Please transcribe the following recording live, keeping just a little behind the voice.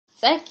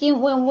Saki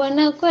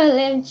mbwembwana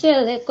kwele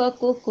mchele kwa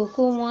kuku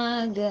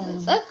kumwaga.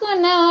 Sako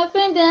na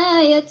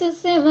wapenda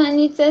yatusema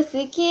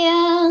nitasikia.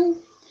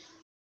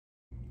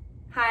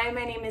 Hi,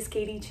 my name is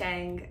Katie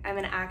Chang. I'm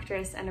an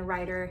actress and a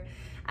writer,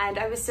 and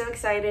I was so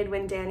excited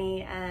when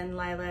Danny and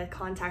Lila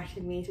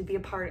contacted me to be a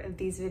part of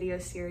these video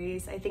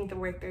series. I think the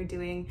work they're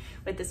doing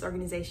with this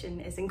organization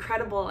is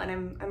incredible,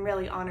 and I'm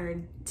really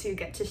honored to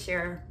get to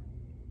share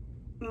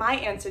my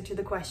answer to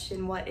the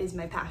question, what is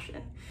my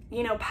passion?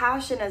 You know,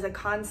 passion as a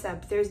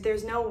concept,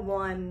 there's no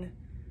one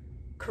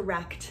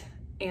correct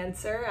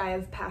answer. I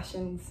have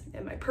passions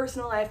in my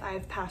personal life, I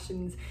have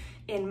passions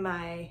in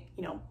my,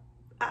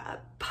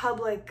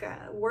 public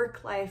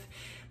work life,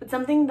 but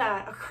something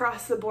that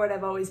across the board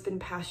I've always been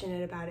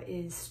passionate about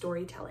is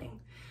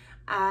storytelling.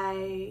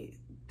 I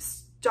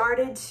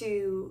started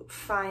to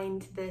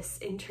find this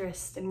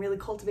interest and really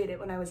cultivate it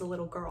when I was a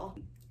little girl.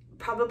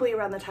 Probably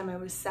around the time I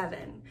was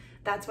 7,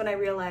 that's when I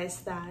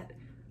realized that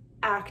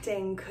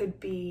acting could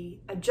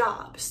be a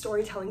job,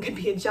 storytelling could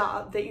be a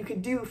job that you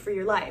could do for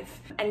your life,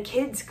 and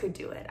kids could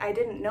do it. I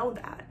didn't know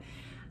that.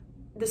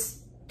 The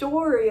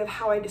story of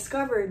how I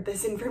discovered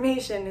this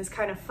information is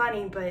kind of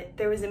funny, but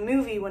there was a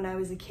movie when I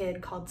was a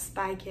kid called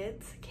Spy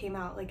Kids. It came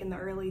out like in the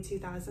early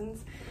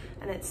 2000s,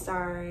 and it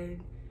starred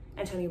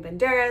Antonio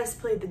Banderas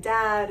played the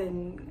dad,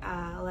 and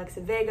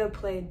Alexa Vega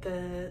played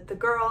the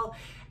girl,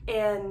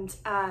 and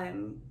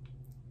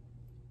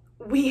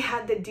we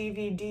had the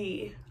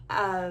DVD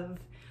of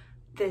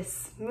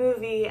this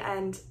movie,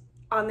 and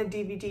on the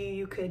DVD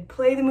you could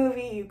play the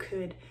movie, you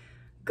could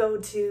go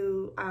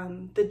to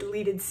the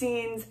deleted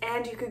scenes,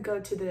 and you could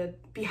go to the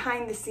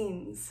behind the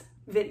scenes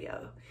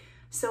video.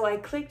 So I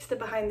clicked the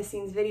behind the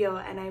scenes video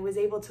and I was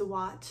able to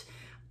watch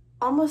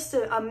almost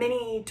a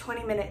mini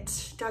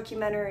 20-minute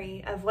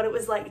documentary of what it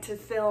was like to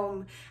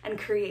film and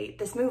create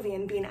this movie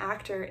and be an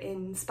actor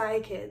in Spy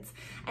Kids.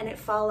 And it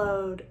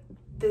followed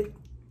the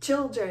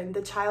children,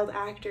 the child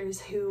actors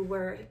who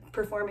were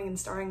performing and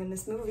starring in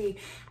this movie.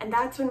 And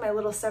that's when my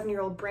little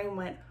 7-year-old brain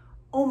went,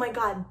 oh my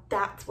God,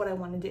 that's what I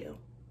want to do.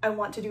 I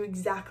want to do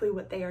exactly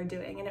what they are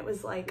doing. And it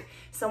was like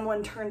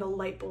someone turned a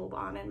light bulb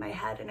on in my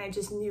head, and I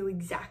just knew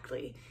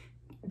exactly,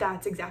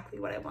 that's exactly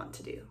what I want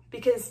to do.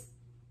 Because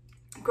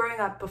growing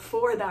up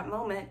before that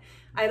moment,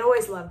 I'd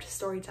always loved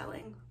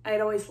storytelling.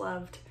 I'd always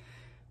loved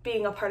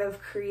being a part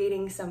of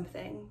creating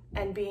something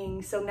and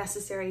being so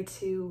necessary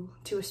to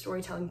a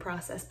storytelling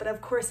process. But of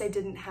course I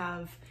didn't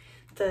have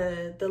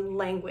the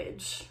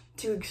language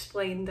to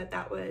explain that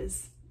that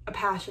was a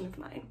passion of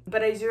mine.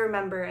 But I do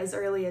remember as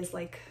early as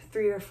like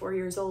 3 or 4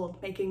 years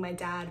old, making my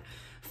dad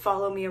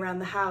follow me around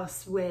the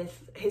house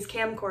with his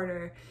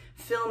camcorder,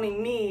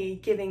 filming me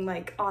giving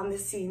like on the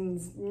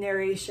scenes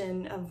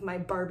narration of my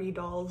Barbie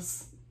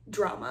dolls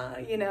drama.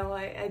 You know,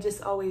 I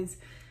just always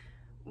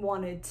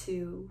wanted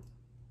to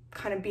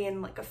kind of be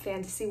in like a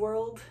fantasy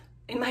world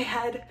in my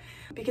head,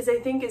 because I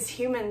think as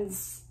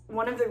humans,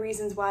 one of the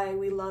reasons why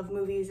we love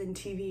movies and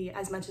TV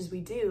as much as we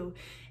do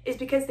is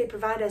because they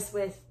provide us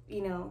with,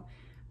 you know,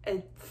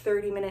 a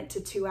 30-minute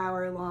to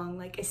 2-hour long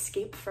like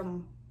escape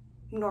from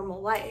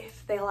normal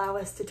life. They allow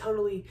us to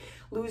totally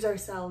lose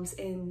ourselves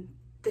in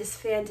this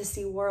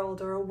fantasy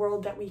world, or a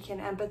world that we can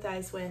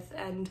empathize with,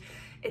 and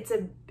it's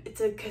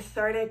a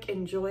cathartic,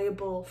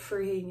 enjoyable,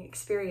 freeing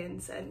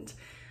experience. And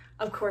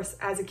of course,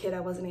 as a kid, I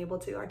wasn't able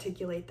to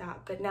articulate that,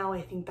 but now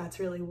I think that's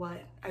really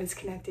what I was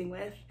connecting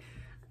with.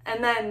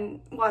 And then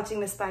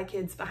watching the Spy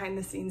Kids behind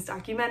the scenes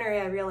documentary,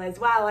 I realized,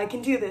 wow, I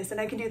can do this, and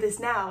I can do this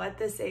now at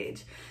this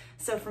age.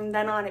 So from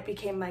then on, it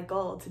became my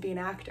goal to be an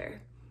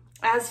actor.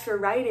 As for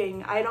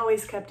writing, I'd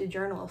always kept a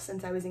journal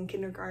since I was in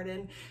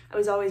kindergarten. I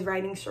was always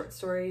writing short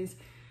stories.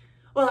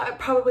 Well,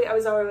 I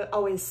was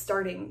always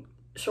starting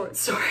short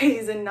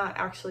stories and not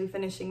actually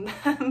finishing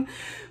them.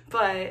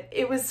 But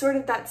it was sort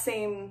of that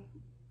same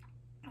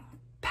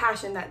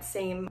passion, that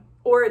same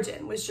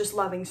origin, was just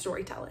loving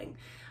storytelling.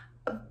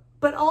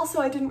 But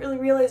also I didn't really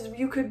realize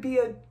you could be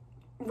a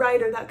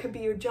writer, that could be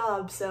your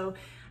job.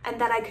 And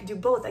that I could do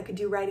both. I could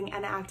do writing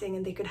and acting,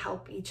 and they could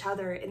help each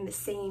other in the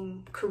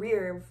same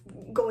career,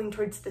 going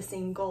towards the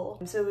same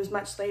goal. So it was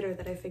much later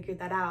that I figured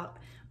that out.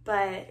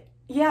 But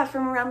yeah,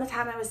 from around the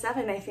time I was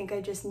 7, I think I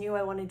just knew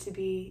I wanted to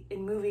be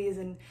in movies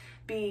and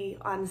be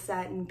on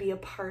set and be a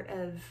part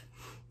of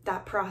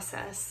that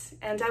process.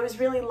 And I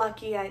was really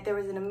lucky. There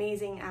was an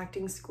amazing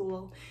acting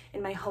school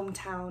in my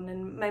hometown,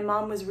 and my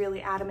mom was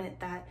really adamant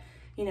that,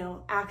 you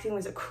know, acting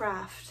was a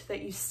craft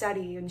that you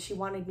study, and she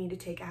wanted me to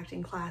take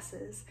acting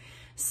classes.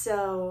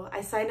 So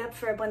I signed up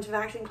for a bunch of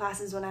acting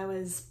classes when I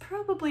was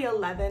probably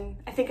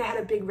 11. I think I had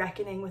a big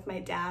reckoning with my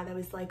dad. I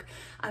was like,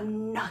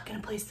 I'm not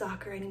gonna play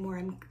soccer anymore,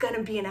 I'm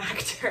gonna be an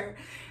actor.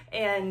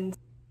 And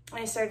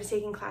I started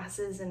taking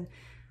classes, and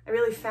I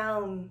really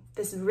found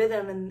this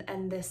rhythm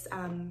and this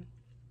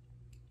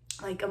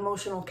like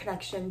emotional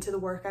connection to the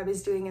work I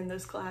was doing in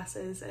those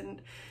classes.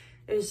 And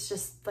it was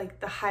just like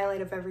the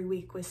highlight of every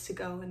week was to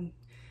go and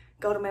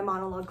go to my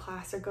monologue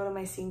class or go to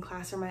my scene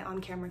class or my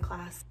on-camera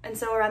class. And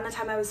so around the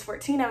time I was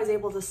 14, I was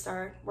able to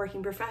start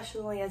working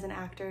professionally as an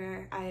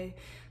actor. I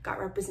got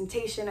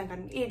representation, I got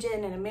an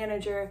agent and a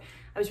manager.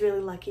 I was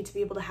really lucky to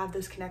be able to have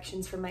those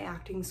connections from my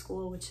acting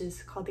school, which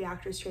is called the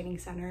Actors Training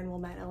Center in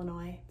Wilmette,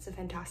 Illinois. It's a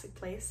fantastic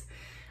place.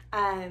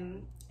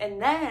 And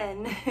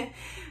then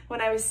when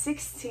I was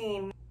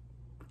 16,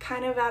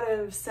 kind of out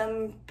of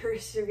some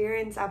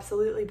perseverance,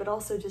 absolutely, but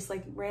also just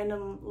like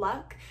random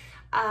luck,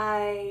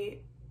 I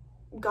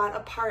got a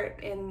part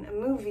in a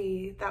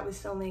movie that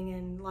was filming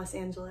in Los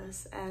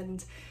Angeles,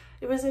 and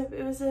it was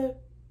a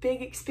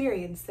big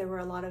experience. There were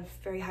a lot of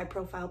very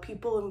high-profile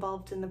people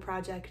involved in the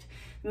project.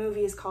 The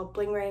movie is called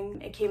Bling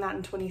Ring. It came out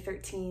in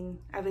 2013.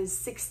 I was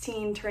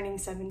 16, turning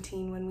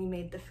 17 when we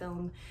made the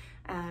film,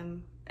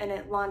 and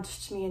it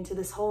launched me into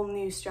this whole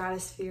new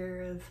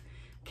stratosphere of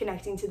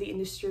connecting to the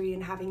industry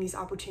and having these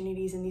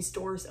opportunities and these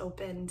doors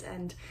opened.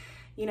 And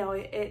you know,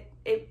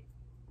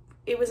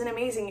 it was an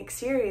amazing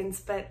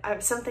experience, but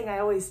something I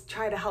always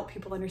try to help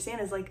people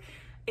understand is like,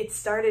 it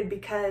started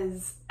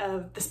because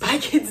of the Spy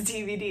Kids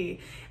DVD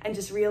and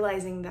just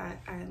realizing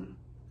that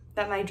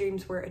that my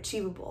dreams were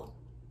achievable.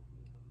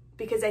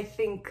 Because I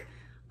think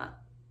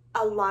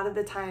a lot of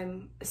the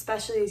time,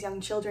 especially as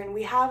young children,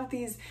 we have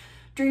these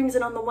dreams,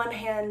 and on the one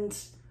hand,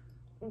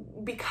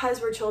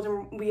 because we're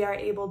children, we are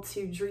able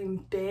to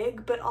dream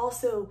big, but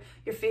also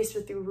you're faced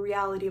with the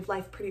reality of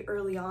life pretty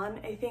early on,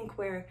 I think,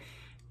 where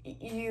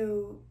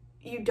you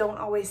don't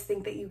always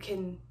think that you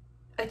can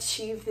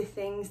achieve the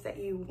things that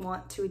you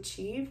want to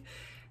achieve.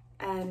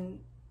 And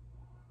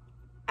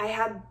I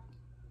had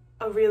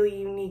a really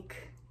unique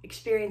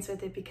experience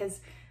with it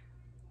because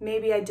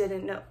maybe I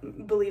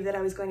didn't believe that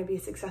I was going to be a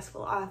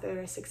successful author,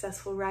 a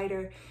successful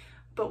writer,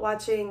 but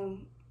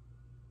watching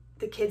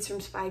the kids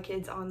from Spy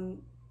Kids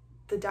on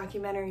the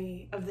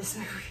documentary of this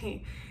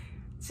movie,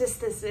 just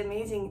this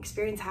amazing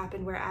experience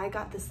happened where I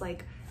got this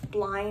like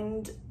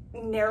blind,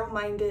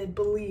 narrow-minded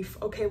belief,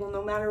 okay, well,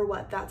 no matter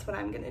what, that's what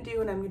I'm gonna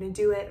do, and I'm gonna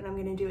do it, and I'm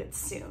gonna do it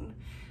soon.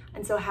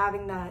 And so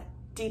having that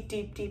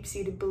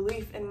deep-seated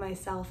belief in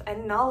myself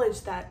and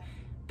knowledge that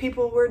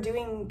people were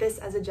doing this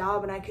as a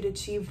job and I could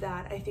achieve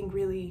that, I think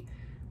really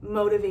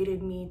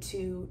motivated me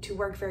to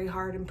work very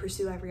hard and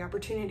pursue every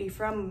opportunity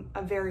from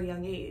a very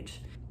young age.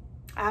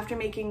 After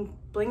making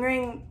Bling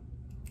Ring,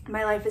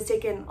 my life has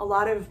taken a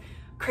lot of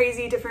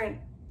crazy different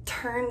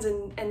turns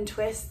and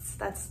twists.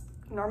 That's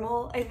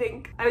normal, I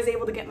think. I was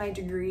able to get my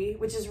degree,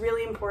 which is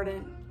really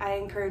important. I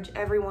encourage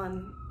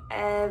everyone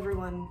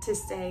to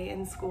stay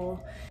in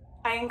school.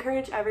 I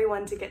encourage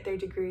everyone to get their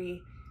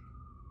degree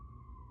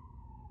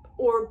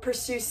or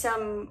pursue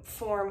some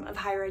form of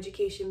higher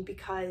education,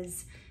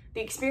 because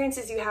the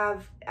experiences you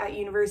have at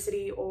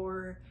university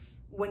or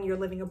when you're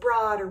living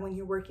abroad or when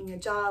you're working a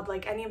job,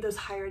 like any of those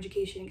higher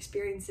education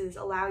experiences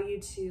allow you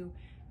to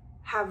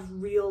have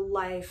real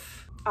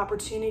life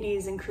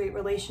opportunities and create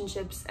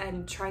relationships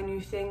and try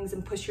new things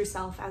and push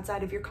yourself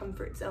outside of your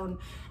comfort zone.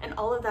 And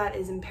all of that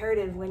is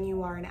imperative when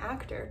you are an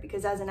actor,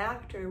 because as an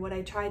actor, what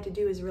I tried to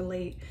do is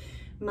relate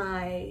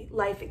my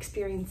life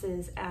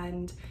experiences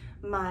and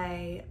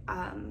my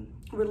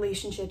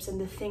relationships and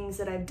the things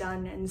that I've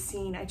done and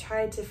seen. I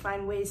tried to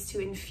find ways to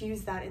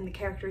infuse that in the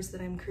characters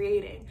that I'm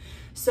creating.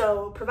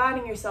 So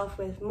providing yourself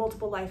with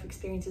multiple life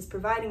experiences,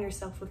 providing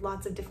yourself with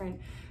lots of different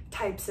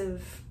types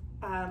of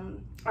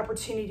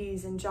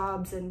opportunities and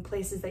jobs and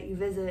places that you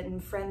visit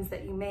and friends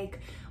that you make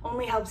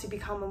only helps you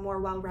become a more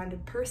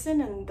well-rounded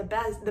person. And the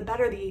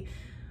better the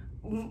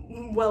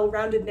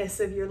well-roundedness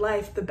of your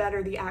life, the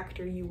better the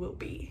actor you will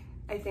be.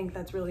 I think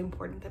that's really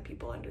important that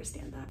people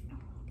understand that.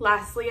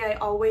 Lastly, I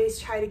always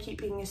try to keep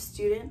being a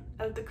student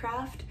of the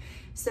craft.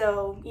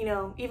 So, you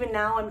know, even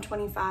now I'm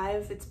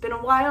 25. It's been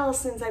a while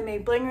since I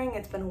made Bling Ring.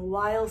 It's been a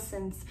while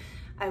since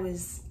I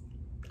was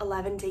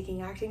 11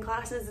 taking acting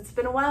classes. It's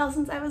been a while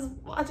since I was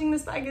watching the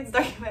Spy Kids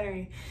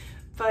documentary.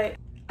 But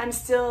I'm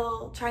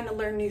still trying to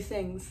learn new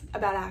things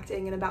about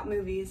acting and about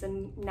movies.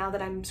 And now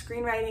that I'm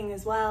screenwriting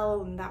as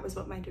well, and that was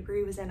what my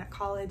degree was in at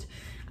college,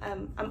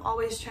 I'm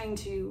always trying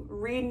to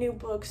read new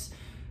books,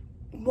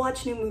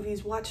 watch new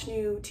movies, watch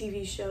new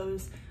TV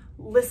shows,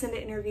 listen to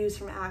interviews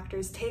from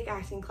actors, take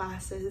acting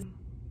classes,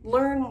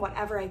 learn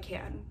whatever I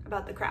can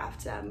about the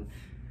craft.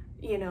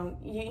 You know,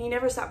 you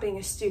never stop being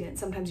a student.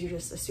 Sometimes you're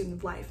just a student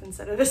of life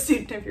instead of a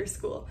student of your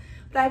school.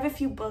 But I have a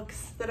few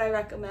books that I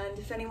recommend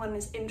if anyone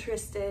is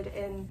interested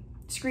in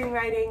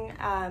screenwriting,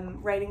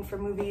 writing for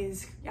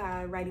movies,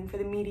 writing for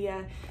the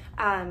media.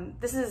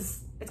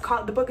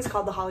 The book is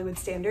called The Hollywood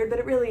Standard, but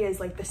it really is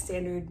like the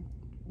standard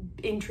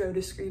intro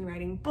to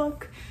screenwriting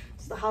book.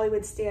 It's The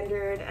Hollywood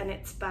Standard, and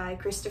it's by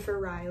Christopher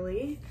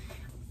Riley.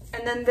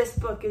 And then this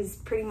book is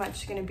pretty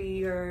much going to be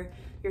your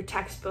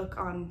textbook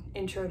on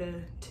intro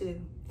to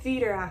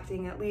theater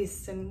acting, at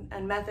least,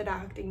 and method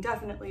acting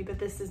definitely, but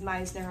this is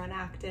Meisner on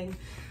acting.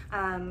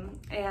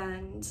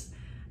 And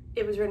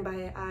it was written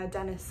by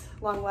Dennis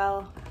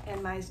Longwell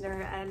and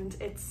Meisner, and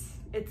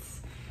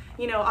it's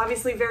you know,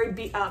 obviously very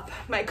beat up,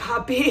 my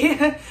copy,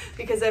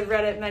 because I've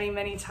read it many,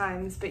 many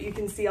times, but you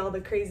can see all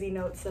the crazy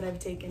notes that I've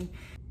taken.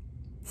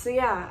 So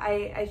yeah,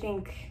 I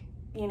think,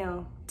 you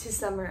know, to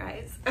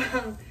summarize,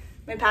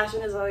 my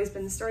passion has always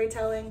been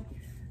storytelling,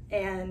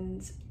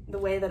 and the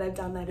way that I've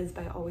done that is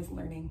by always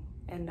learning.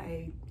 And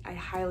I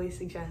highly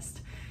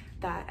suggest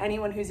that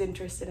anyone who's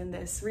interested in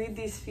this read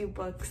these few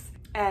books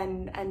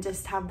and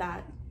just have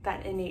that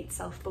innate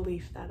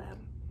self-belief that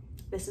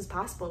this is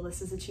possible,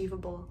 this is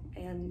achievable,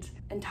 and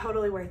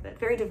totally worth it.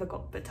 Very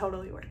difficult, but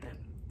totally worth it.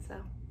 So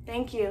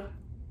thank you.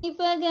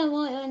 Ipaga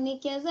moyo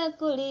nikianza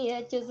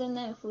kulia chozi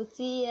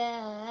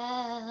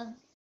nafutia.